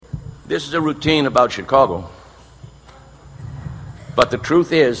This is a routine about Chicago. But the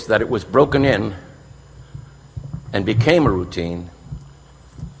truth is that it was broken in and became a routine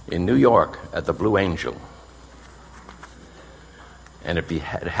in New York at the Blue Angel. And it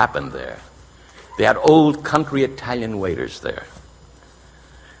had happened there. They had old country Italian waiters there.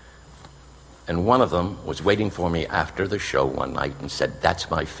 And one of them was waiting for me after the show one night and said, "That's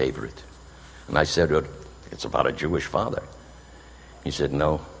my favorite." And I said, "It's about a Jewish father." He said,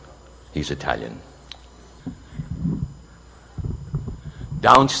 "No, he's Italian."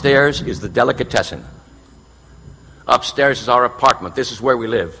 Downstairs is the delicatessen. Upstairs is our apartment. This is where we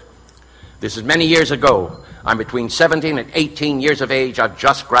live. This is many years ago. I'm between 17 and 18 years of age. I've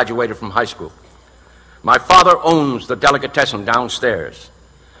just graduated from high school. My father owns the delicatessen downstairs.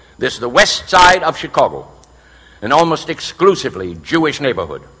 This is the west side of Chicago, an almost exclusively Jewish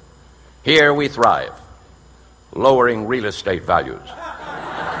neighborhood. Here we thrive, lowering real estate values.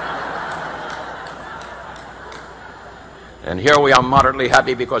 And here we are moderately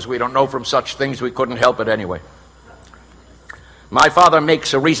happy because we don't know from such things we couldn't help it anyway. My father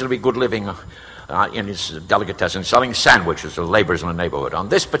makes a reasonably good living in his delicatessen, selling sandwiches to the laborers in the neighborhood. On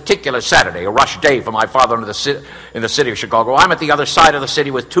this particular Saturday, a rush day for my father in the city of Chicago, I'm at the other side of the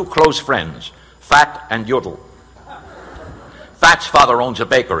city with two close friends, Fat and Yodel. Fat's father owns a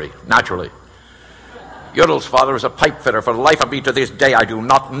bakery, naturally. Yodel's father is a pipe fitter. For the life of me to this day, I do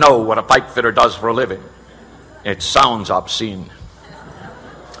not know what a pipe fitter does for a living. It sounds obscene.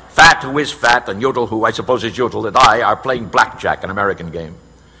 Fat, who is Fat, and Yodel, who I suppose is Yodel, and I are playing blackjack, an American game.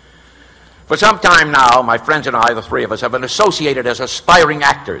 For some time now, my friends and I, the three of us, have been associated as aspiring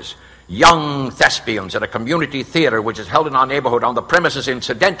actors, young thespians at a community theater which is held in our neighborhood on the premises,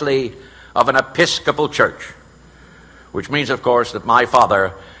 incidentally, of an Episcopal church, which means, of course, that my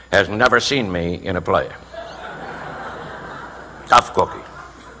father has never seen me in a play. Tough cookie.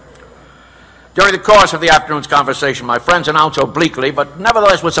 During the course of the afternoon's conversation, my friends announced obliquely, but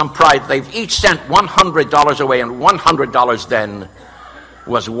nevertheless with some pride, they've each sent $100 away, and $100 then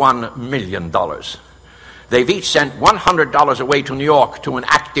was $1 million. They've each sent $100 away to New York to an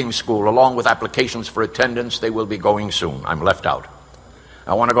acting school, along with applications for attendance. They will be going soon. I'm left out.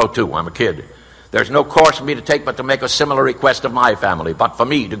 I want to go too. I'm a kid. There's no course for me to take but to make a similar request of my family. But for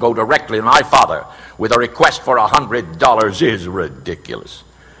me to go directly to my father with a request for $100 is ridiculous.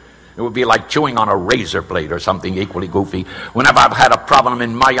 It would be like chewing on a razor blade or something equally goofy. Whenever I've had a problem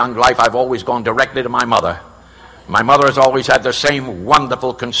in my young life, I've always gone directly to my mother. My mother has always had the same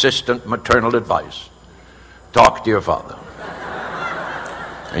wonderful, consistent maternal advice. Talk to your father.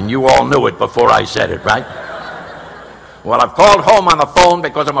 And you all knew it before I said it, right? Well, I've called home on the phone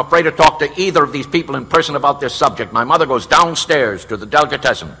because I'm afraid to talk to either of these people in person about this subject. My mother goes downstairs to the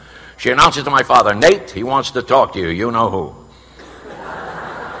delicatessen. She announces to my father, "Nate, he wants to talk to you. You know who."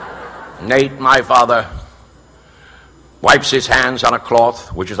 Nate, my father, wipes his hands on a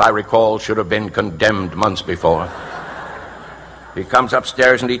cloth, which, as I recall, should have been condemned months before. He comes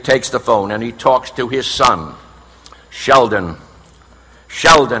upstairs and he takes the phone and he talks to his son, Sheldon.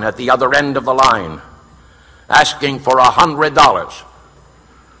 Sheldon at the other end of the line, asking for $100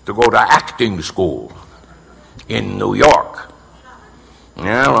 to go to acting school in New York.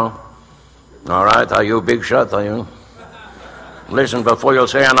 Yeah, well, all right, are you a big shot, are you? Listen, before you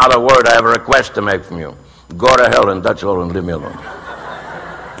say another word, I have a request to make from you. Go to hell, and that's all, and leave me alone.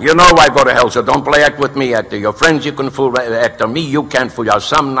 You know why go to hell, so don't play act with me, actor. Your friends you can fool, actor. Me you can't fool. You're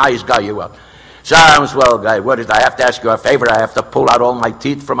some nice guy you are. So I'm a swell guy. What is I have to ask you a favor? I have to pull out all my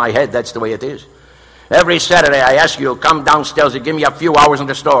teeth from my head. That's the way it is. Every Saturday I ask you to come downstairs and give me a few hours in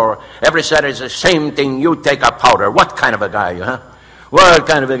the store. Every Saturday it's the same thing. You take a powder. What kind of a guy are you, huh? What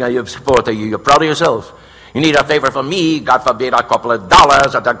kind of a guy you support are you? You're proud of yourself. You need a favor from me, God forbid, a couple of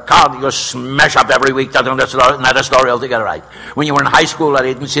dollars at the card you smash up every week. That's another story altogether, right? When you were in high school, I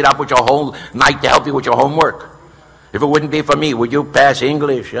didn't sit up with your whole night to help you with your homework. If it wouldn't be for me, would you pass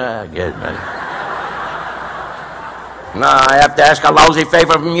English? Yeah, I get it, man. No, I have to ask a lousy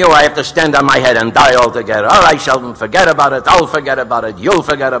favor from you. I have to stand on my head and die altogether. All right, Sheldon, forget about it. I'll forget about it. You'll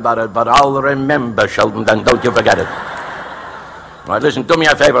forget about it. But I'll remember, Sheldon, then don't you forget it. All right, listen, do me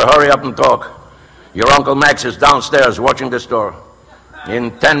a favor. Hurry up and talk. Your Uncle Max is downstairs watching the store.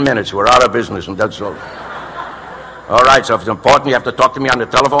 In 10 minutes, we're out of business, and that's all. All right, so if it's important, you have to talk to me on the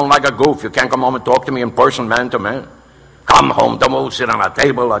telephone like a goof. You can't come home and talk to me in person, man to man. Come home, Dumbo, sit on a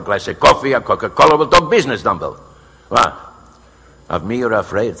table, a glass of coffee, a Coca-Cola. We'll talk business, Dumbo. What? Of me you're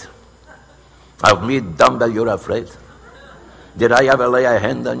afraid? Of me, Dumbo, you're afraid? Did I ever lay a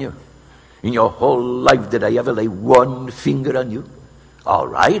hand on you? In your whole life, did I ever lay one finger on you? All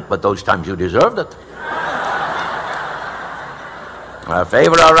right, but those times you deserved it. A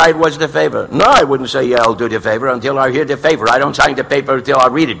favor, all right, what's the favor? No, I wouldn't say, yeah, I'll do the favor until I hear the favor. I don't sign the paper until I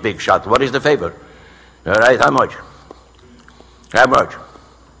read it, big shot. What is the favor? All right, how much? How much?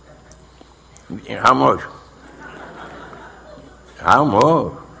 How much? How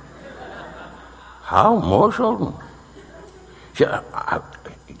much? How much, Sheldon?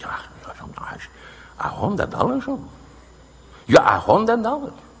 $100? Yeah,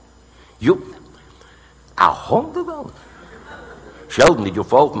 $100. You, $100? Sheldon, did you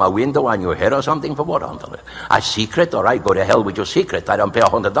fall from my window on your head or something? For what, $100? A secret? All right, go to hell with your secret. I don't pay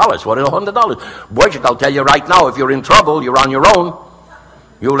 $100. What is $100? Boy, I'll tell you right now, if you're in trouble, you're on your own.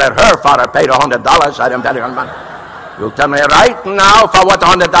 You let her father pay the $100. I don't tell you, man. You'll tell me right now for what,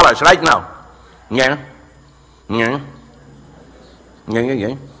 $100? Right now. Yeah. Yeah. Yeah, yeah,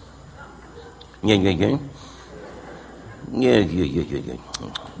 yeah. Yeah, yeah, yeah. Yeah, yeah, yeah, yeah, yeah.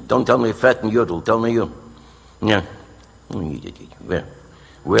 Don't tell me fat and yodel. Tell me you. Yeah. Where?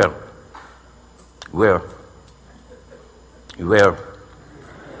 Where? Where? Where?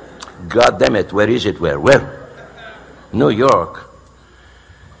 God damn it, where is it? Where? New York.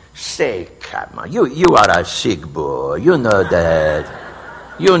 Say, come on, you are a sick boy. You know that.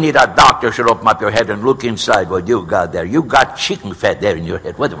 You need a doctor should open up your head and look inside what you got there. You got chicken fat there in your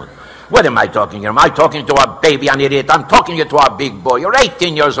head. What am I talking here? Am I talking to a baby, an idiot? I'm talking to a big boy. You're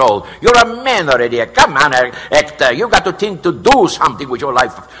 18 years old. You're a man already. Come on, Hector. You got to think to do something with your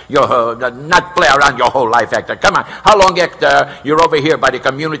life. Not play around your whole life, Hector. Come on. How long, Hector? You're over here by the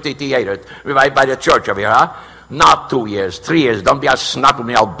community theater, by the church over here, huh? Not 2 years, 3 years. Don't be a snot with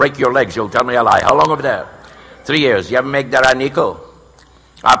me. I'll break your legs. You'll tell me a lie. How long over there? 3 years. You ever make there a nickel?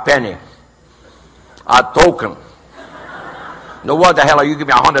 A penny? A token? No, what the hell are you giving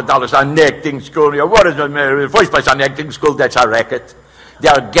me $100 on acting school? What is the first place on acting school? That's a racket. They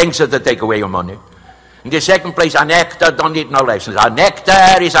are gangsters that take away your money. In the second place, an actor don't need no lessons. An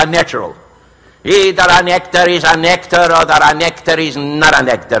actor is a natural. Either an actor is an actor or an actor is not an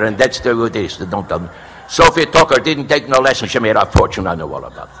actor, and that's the way it is. Don't tell me. Sophie Tucker didn't take no lessons. She made a fortune. I know all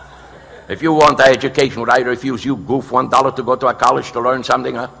about it. If you want an education, would I refuse you goof $1 to go to a college to learn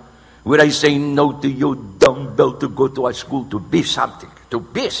something, huh? Would I say no to you, dumbbell, to go to a school to be something? To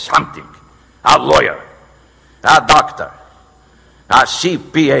be something. A lawyer, a doctor, a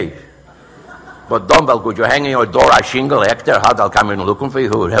CPA. But dumbbell, could you hang in your door a shingle, Hector? How they'll come in looking for you?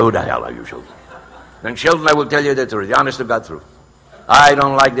 Who the hell are you, Sheldon? Then, Sheldon, I will tell you the truth, the honest to God truth. I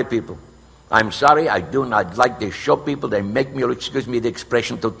don't like the people. I'm sorry, I do not like they show people. They make me, excuse me the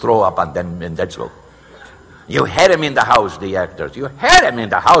expression, to throw up on them, and that's all. You had them in the house, the actors. You had them in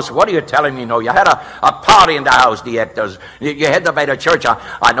the house. What are you telling me? No, you had a party in the house, the actors. You had them by the church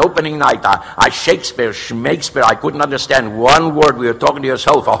on opening night, a Shakespeare. I couldn't understand one word. We were talking to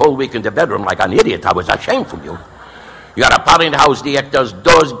yourself a whole week in the bedroom like an idiot. I was ashamed from you. You had a party in the house, the actors,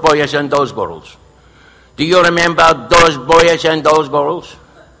 those boys and those girls. Do you remember those boys and those girls?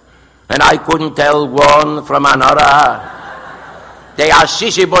 And I couldn't tell one from another. They are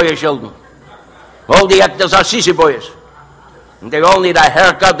sissy boys, Sheldon. All the actors are sissy boys. And they all need a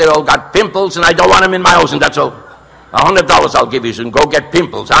haircut, they all got pimples, and I don't want them in my house, and that's all. $100 I'll give you, so go get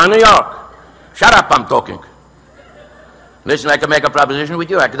pimples. New York. Shut up, I'm talking. Listen, I can make a proposition with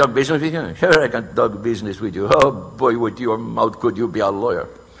you. I can talk business with you. Sure, I can talk business with you. Oh, boy, with your mouth could you be a lawyer.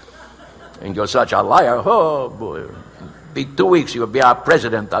 And you're such a liar. Oh, boy. Be 2 weeks, you'll be our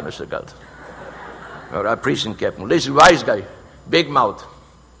president, honest to God. Or a prison captain. Listen, wise guy, big mouth.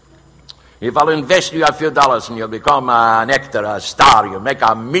 If I'll invest you a few dollars and you'll become an actor, a star, you'll make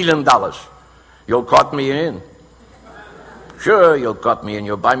 $1 million, you'll cut me in. Sure, you'll cut me in.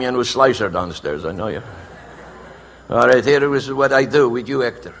 You'll buy me a new slicer downstairs, I know you. All right, here is what I do with you,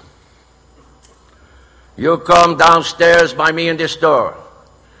 actor. You come downstairs by me in the store.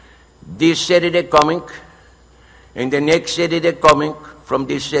 This Saturday coming, and the next Saturday coming, from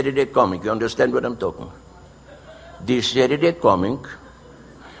this Saturday coming. You understand what I'm talking? This Saturday coming,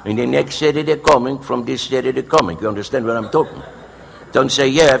 and the next Saturday coming, from this Saturday coming. You understand what I'm talking? Don't say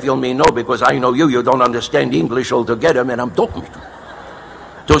yeah if you mean no, because I know you don't understand English altogether, man. I'm talking to you.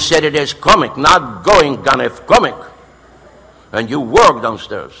 2 Saturdays coming, not going, gonna coming. And you work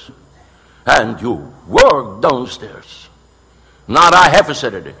downstairs. And you work downstairs. Not a half a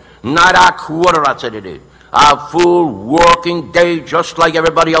Saturday, not a quarter of a Saturday. A full working day just like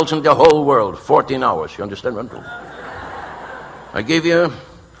everybody else in the whole world. 14 hours. You understand what I'm talking? I give you all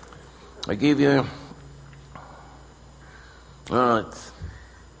right.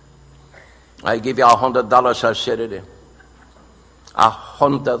 I give you $100 a Saturday.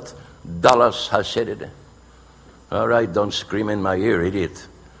 $100 a Saturday. All right, don't scream in my ear, idiot.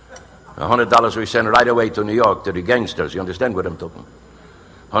 $100 we send right away to New York to the gangsters. You understand what I'm talking?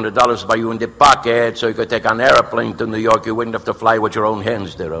 $100 by you in the pocket so you could take an airplane to New York. You wouldn't have to fly with your own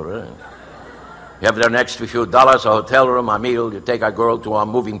hands there, all right? You have an extra few dollars, a hotel room, a meal. You take a girl to a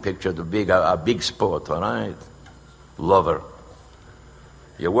moving picture, a big sport, all right? Love her.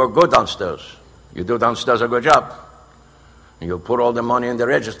 You work good downstairs. You do downstairs a good job. You put all the money in the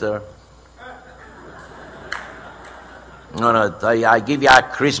register. No, I give you a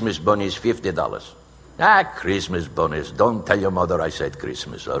Christmas bonus, $50. Christmas bonus. Don't tell your mother I said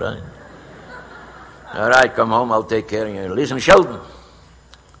Christmas, all right? All right, come home, I'll take care of you. Listen, Sheldon.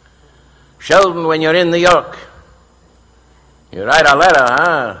 Sheldon, when you're in New York, you write a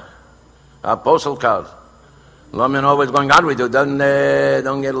letter, a postal card. Let me know what's going on with you. Don't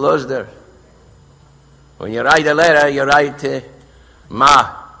get lost there. When you write a letter, you write,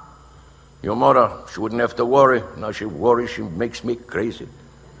 Ma, your mother, she wouldn't have to worry. Now she worries, she makes me crazy.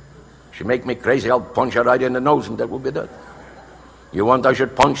 She make me crazy, I'll punch her right in the nose, and that will be that. You want I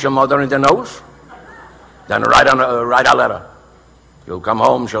should punch your mother in the nose? Then write a letter. You'll come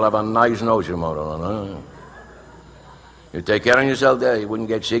home, she'll have a nice nose, your mother. You take care of yourself there. You wouldn't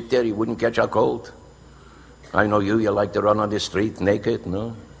get sick there. You wouldn't catch a cold. I know you like to run on the street naked,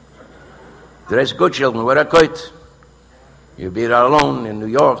 no? Dress good, children. Wear a coat. You'll be there alone in New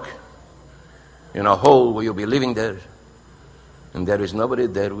York, in a hole where you'll be living there. And there is nobody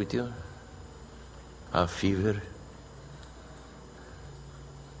there with you. A fever.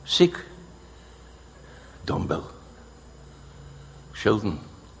 Sick. Dumbbell. Sheldon,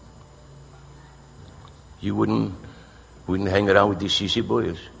 you wouldn't hang around with these sissy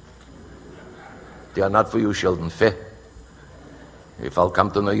boys. They are not for you, Sheldon. Fair. If I'll come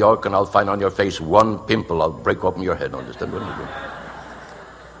to New York and I'll find on your face one pimple, I'll break open your head. Understand what I'm doing?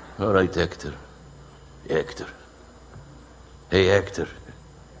 All right, Hector. Hector. Hey, Hector.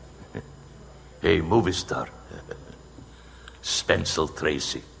 Hey, movie star. Spencer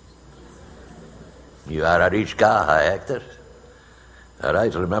Tracy. You are a rich guy, huh, Hector? All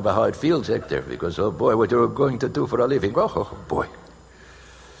right, remember how it feels, Hector, because, oh boy, what you're going to do for a living. Oh boy.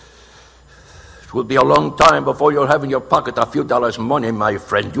 It will be a long time before you'll have in your pocket a few dollars money, my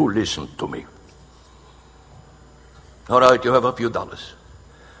friend. You listen to me. All right, you have a few dollars.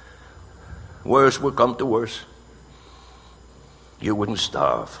 Worse will come to worse. You wouldn't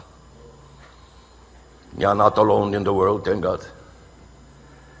starve. You're not alone in the world, thank God.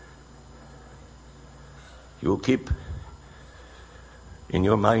 You'll keep in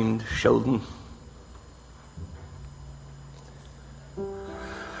your mind, Sheldon,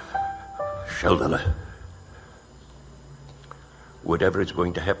 Sheldon, whatever is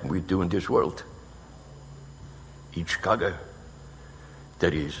going to happen with you in this world, in Chicago,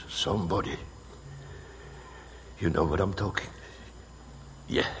 there is somebody. You know what I'm talking?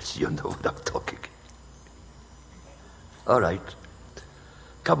 Yes, you know what I'm talking. All right.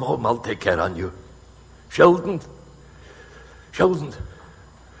 Come home, I'll take care of you. Sheldon. Sheldon.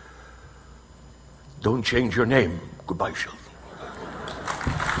 Don't change your name. Goodbye, Shelley.